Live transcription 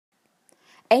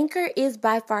Anchor is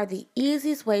by far the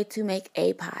easiest way to make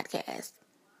a podcast.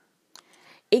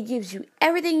 It gives you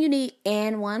everything you need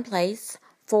in one place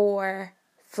for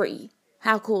free.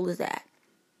 How cool is that?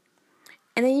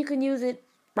 And then you can use it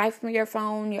right from your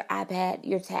phone, your iPad,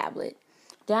 your tablet.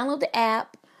 Download the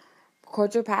app,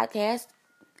 record your podcast,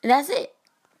 and that's it.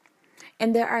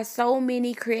 And there are so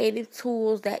many creative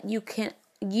tools that you can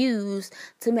use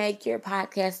to make your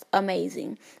podcast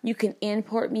amazing. You can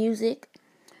import music.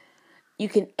 You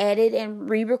can edit and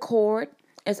re-record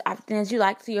as often as you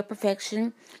like to your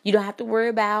perfection. You don't have to worry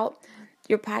about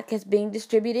your podcast being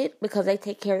distributed because they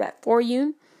take care of that for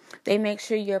you. They make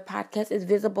sure your podcast is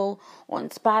visible on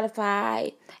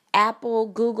Spotify, Apple,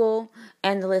 Google,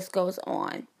 and the list goes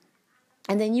on.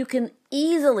 And then you can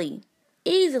easily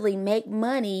make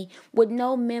money with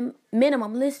no minimum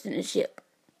listenership.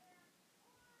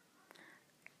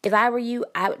 If I were you,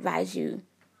 I would advise you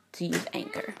to use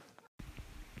Anchor.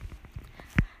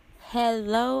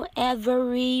 Hello,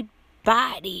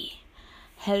 everybody.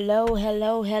 Hello.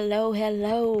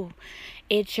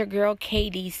 It's your girl,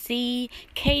 KDC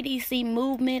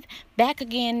Movement, back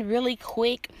again really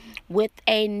quick with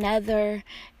another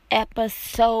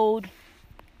episode.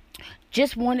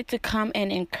 Just wanted to come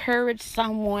and encourage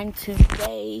someone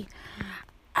today.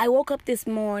 I woke up this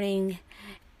morning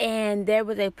and there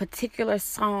was a particular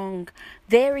song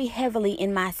very heavily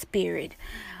in my spirit.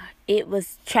 It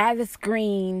was Travis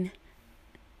Green,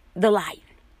 The Light.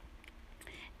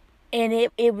 And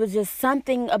it was just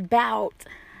something about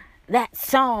that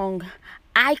song.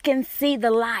 I can see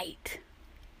the light.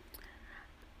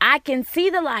 I can see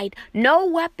the light. No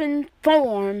weapon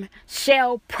formed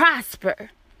shall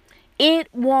prosper. It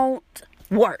won't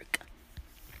work.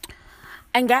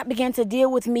 And God began to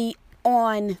deal with me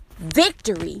on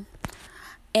victory.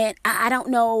 And I don't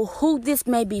know who this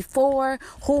may be for,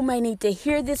 who may need to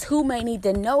hear this, who may need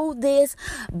to know this,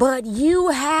 but you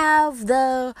have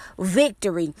the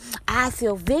victory. I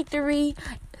feel victory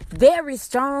very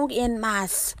strong in my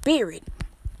spirit.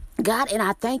 God, and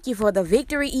I thank you for the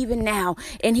victory even now.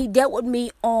 And he dealt with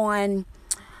me on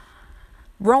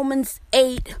Romans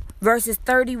 8 verses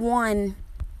 31.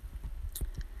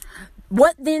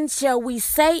 What then shall we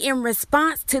say in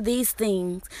response to these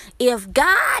things? If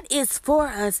God is for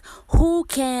us, who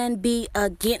can be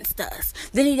against us?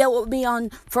 Then he dealt with me on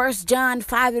 1 John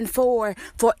 5:4.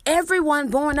 For everyone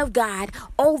born of God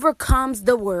overcomes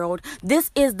the world.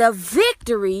 This is the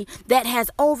victory that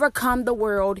has overcome the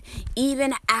world,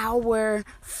 even our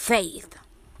faith.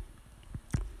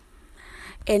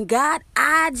 And God,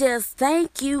 I just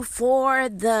thank you for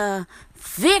the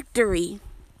victory.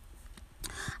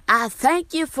 I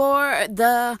thank you for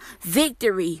the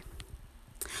victory.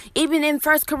 Even in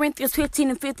 1 Corinthians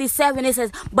 15:57, it says,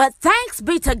 but thanks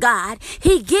be to God,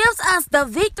 he gives us the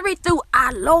victory through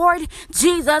our Lord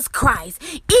Jesus Christ.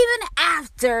 Even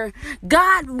after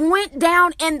God went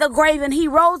down in the grave and he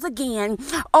rose again,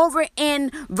 over in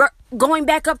going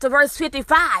back up to verse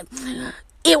 55,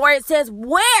 where it says,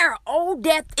 where, O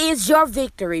death, is your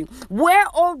victory? Where,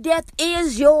 O death,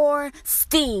 is your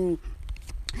sting?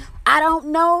 I don't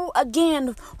know,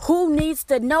 again, who needs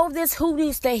to know this, who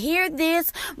needs to hear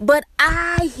this, but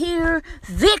I hear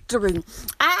victory.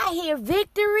 I hear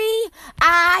victory.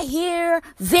 I hear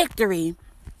victory.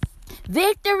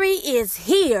 Victory is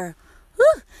here.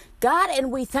 Whew. God,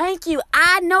 and we thank you.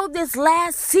 I know this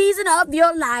last season of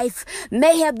your life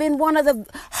may have been one of the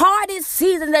hardest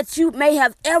seasons that you may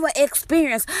have ever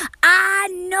experienced. I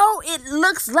know it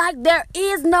looks like there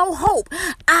is no hope.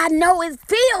 I know it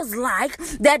feels like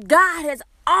that God has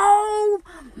all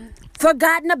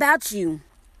forgotten about you.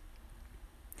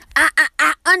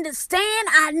 I understand.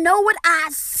 I know it. I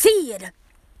see it.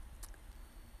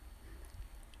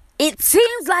 It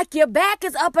seems like your back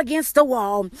is up against the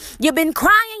wall. You've been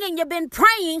crying and you've been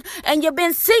praying and you've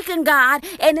been seeking God,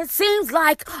 and it seems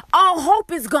like all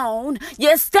hope is gone.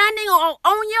 You're standing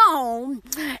on your own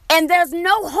and there's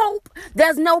no hope,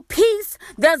 there's no peace,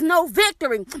 there's no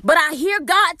victory. But I hear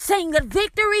God saying that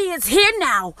victory is here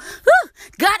now. Whew.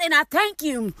 God, and I thank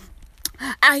you.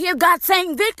 I hear God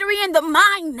saying victory in the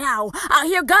mind now. I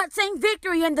hear God saying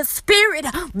victory in the spirit,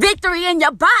 victory in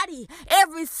your body.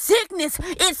 Every sickness,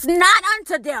 it's not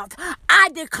unto death. I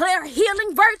declare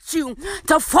healing virtue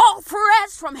to fall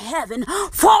fresh from heaven.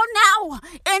 Fall now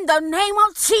in the name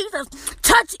of Jesus.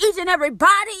 Touch each and every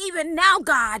body even now,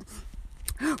 God.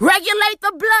 Regulate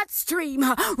the bloodstream.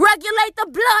 Regulate the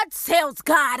blood cells,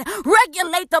 God.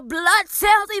 Regulate the blood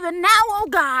cells even now, oh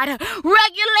God.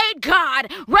 Regulate,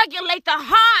 God. Regulate the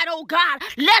heart, oh God.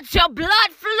 Let your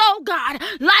blood flow, God,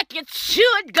 like it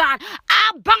should, God.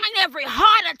 I bind every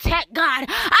heart attack, God.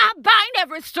 I bind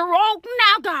every stroke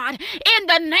now, God. In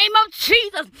the name of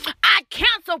Jesus, I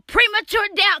cancel premature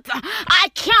death. I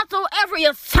cancel every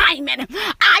assignment.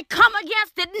 I come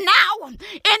against it now in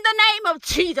the name of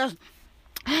Jesus.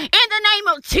 In the name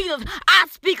of Jesus, I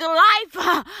speak life.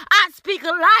 I speak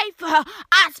life.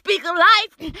 I speak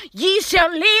life. Ye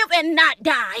shall live and not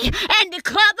die, and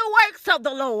declare the works of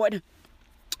the Lord.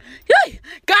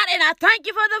 God, and I thank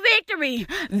you for the victory.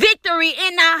 Victory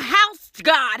in our house,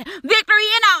 God. Victory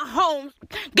in our homes.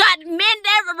 God, mend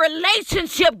every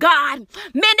relationship, God.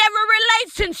 Mend every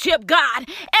relationship, God.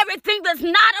 Everything that's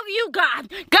not of you, God.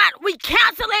 God, we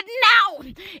cancel it now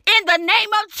in the name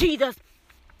of Jesus.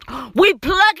 We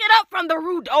pluck it up from the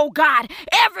root, oh God.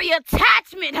 Every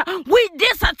attachment, we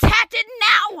disattach it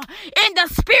now in the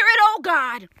spirit, oh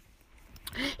God.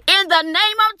 In the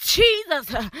name of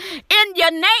Jesus. In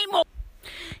your name,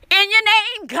 in your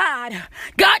name, God.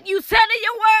 God, you said in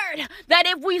your word that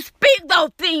if we speak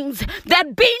those things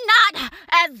that be not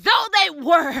as though they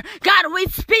were, God, we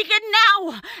speak it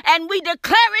now and we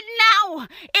declare it now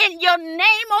in your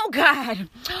name, oh God.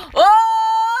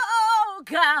 Oh,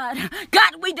 God.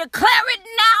 God, we declare it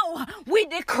now. We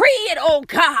decree it, oh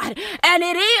God. And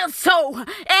it is so.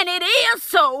 And it is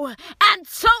so. And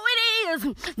so it is.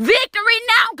 Victory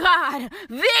now, God.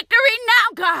 Victory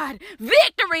now, God.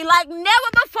 Victory like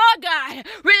never before, God.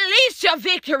 Release your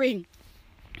victory.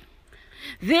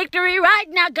 Victory right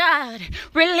now, God.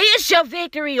 Release your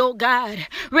victory, oh God.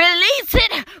 Release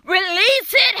it.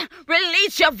 Release it.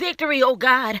 Release your victory, oh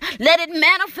God. Let it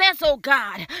manifest, oh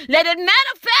God. Let it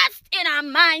manifest in our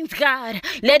minds, God.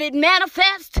 Let it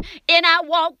manifest in our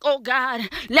walk, oh God.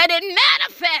 Let it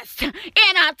manifest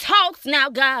in our talks now,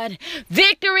 God.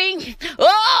 Victory.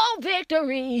 Oh,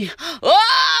 victory.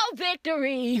 Oh,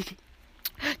 victory.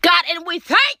 God, and we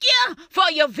thank you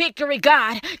for your victory,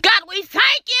 God. God, we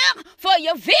thank you for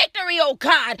your victory, oh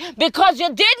God, because you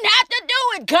didn't have to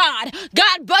do it, God.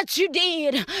 God, but you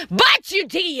did. But you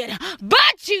did.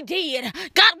 But you did.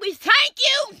 God, we thank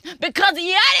you because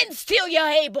you didn't steal your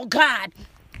able, God.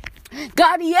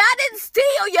 God, you didn't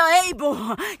steal your able.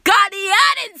 God, you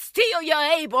didn't steal your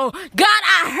able. God,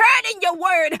 I heard in your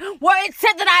word where it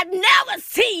said that I've never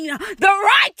seen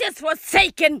the righteous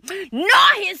forsaken,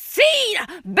 nor his seed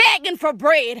begging for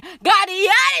bread. God,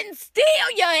 you didn't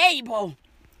steal your able.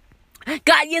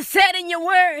 God, you said in your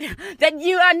word that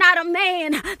you are not a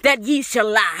man that ye shall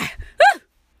lie.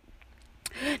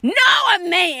 No, a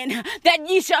man that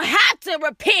ye shall have to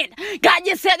repent. God,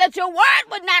 you said that your word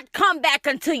would not come back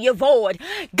unto your void.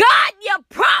 God, your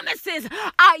promises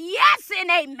are yes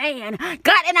and amen.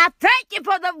 God, and I thank you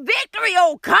for the victory,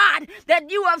 oh God,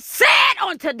 that you have said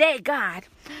on today, God.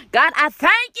 God, I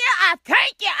thank you, I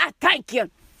thank you, I thank you.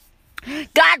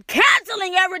 God,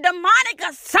 canceling every demonic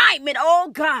assignment, oh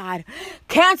God.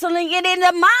 Canceling it in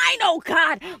the mind, oh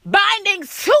God. Binding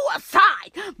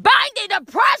suicide. Binding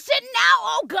depression now,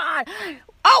 oh God.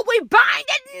 Oh, we bind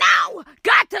it now.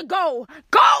 Got to go.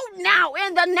 Go now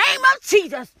in the name of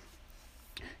Jesus.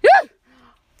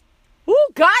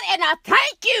 Oh God, and I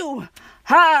thank you.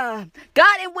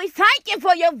 God, and we thank you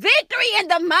for your victory in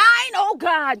the mind, oh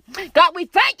God. God, we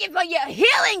thank you for your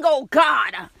healing, oh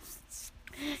God.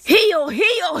 Heal,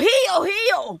 heal, heal,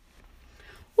 heal.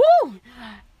 Woo.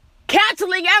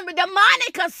 Canceling every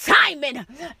demonic assignment,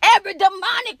 every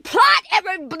demonic plot,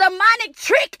 every demonic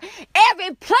trick,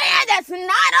 every plan that's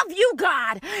not of you,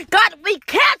 God. God, we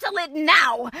cancel it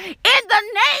now in the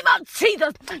name of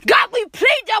Jesus. God, we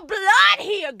plead your blood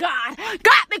here, God.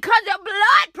 God, because your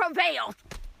blood prevails.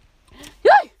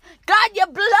 God, your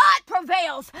blood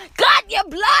prevails. God, your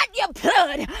blood, your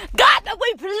blood. God, that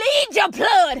we plead your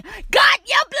blood. God,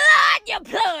 your blood, your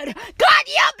blood. God,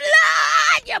 your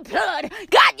blood, your blood.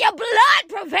 God, your blood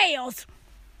prevails.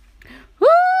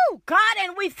 Woo, God,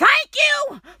 and we thank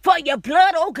you for your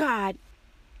blood, oh God.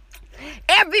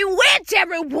 Every witch,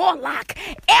 every warlock,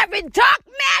 every dark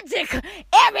magic,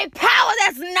 every power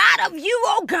that's not of you,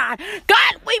 oh God.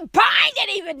 God, we bind it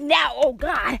even now, oh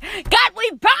God. God,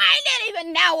 we bind it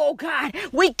even now, oh God.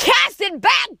 We cast it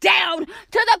back down to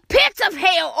the pits of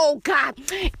hell, oh God.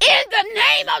 In the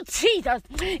name of Jesus.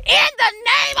 In the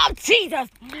name of Jesus.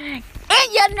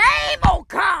 In your name, oh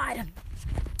God.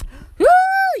 Woo,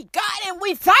 God, and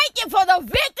we thank you for the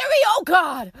victory, oh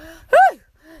God. Woo.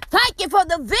 Thank you for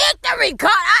the victory,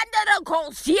 God.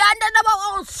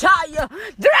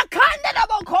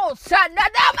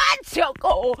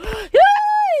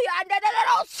 under the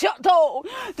little shadow.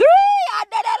 3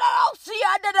 under the little sea,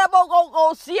 under the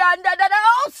bogo, see under the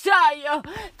little side.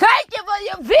 Thank you for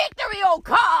your victory, oh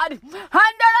God.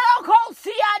 Under the local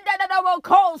sea, under the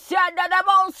bogo, see under the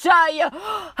bogo,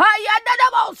 under the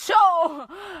bogo.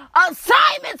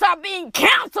 Assignments are being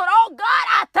canceled. Oh God,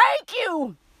 I thank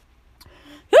you.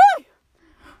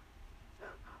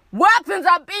 Weapons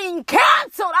are being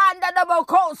canceled under the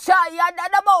Bokosi, under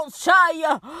the Bosai,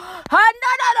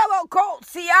 under the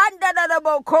Bokosi, under the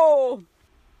Boko.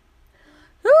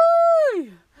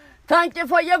 Thank you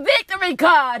for your victory,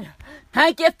 God.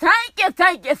 Thank you, thank you,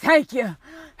 thank you, thank you.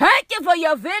 Thank you for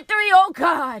your victory, oh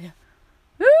God.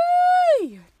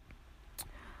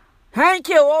 Thank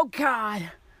you, oh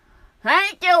God.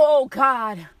 Thank you, oh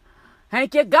God.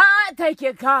 Thank you, God. Thank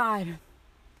you, God.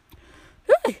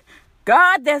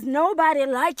 God, there's nobody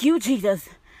like you, Jesus.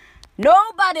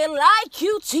 Nobody like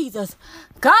you, Jesus.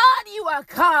 God, you are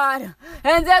God.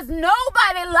 And there's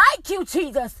nobody like you,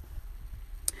 Jesus.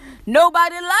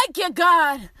 Nobody like you,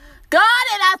 God. God,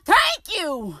 and I thank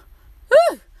you.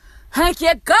 Thank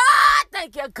you, God.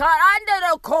 Thank you, God.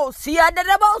 Under the coast, under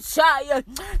the Mosiah.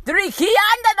 3 key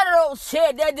under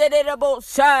the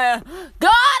Mosiah.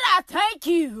 God, I thank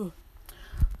you.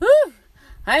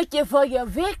 Thank you for your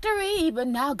victory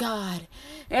even now, God.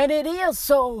 And it is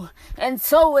so, and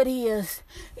so it is.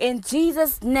 In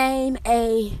Jesus' name,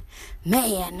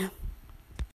 amen.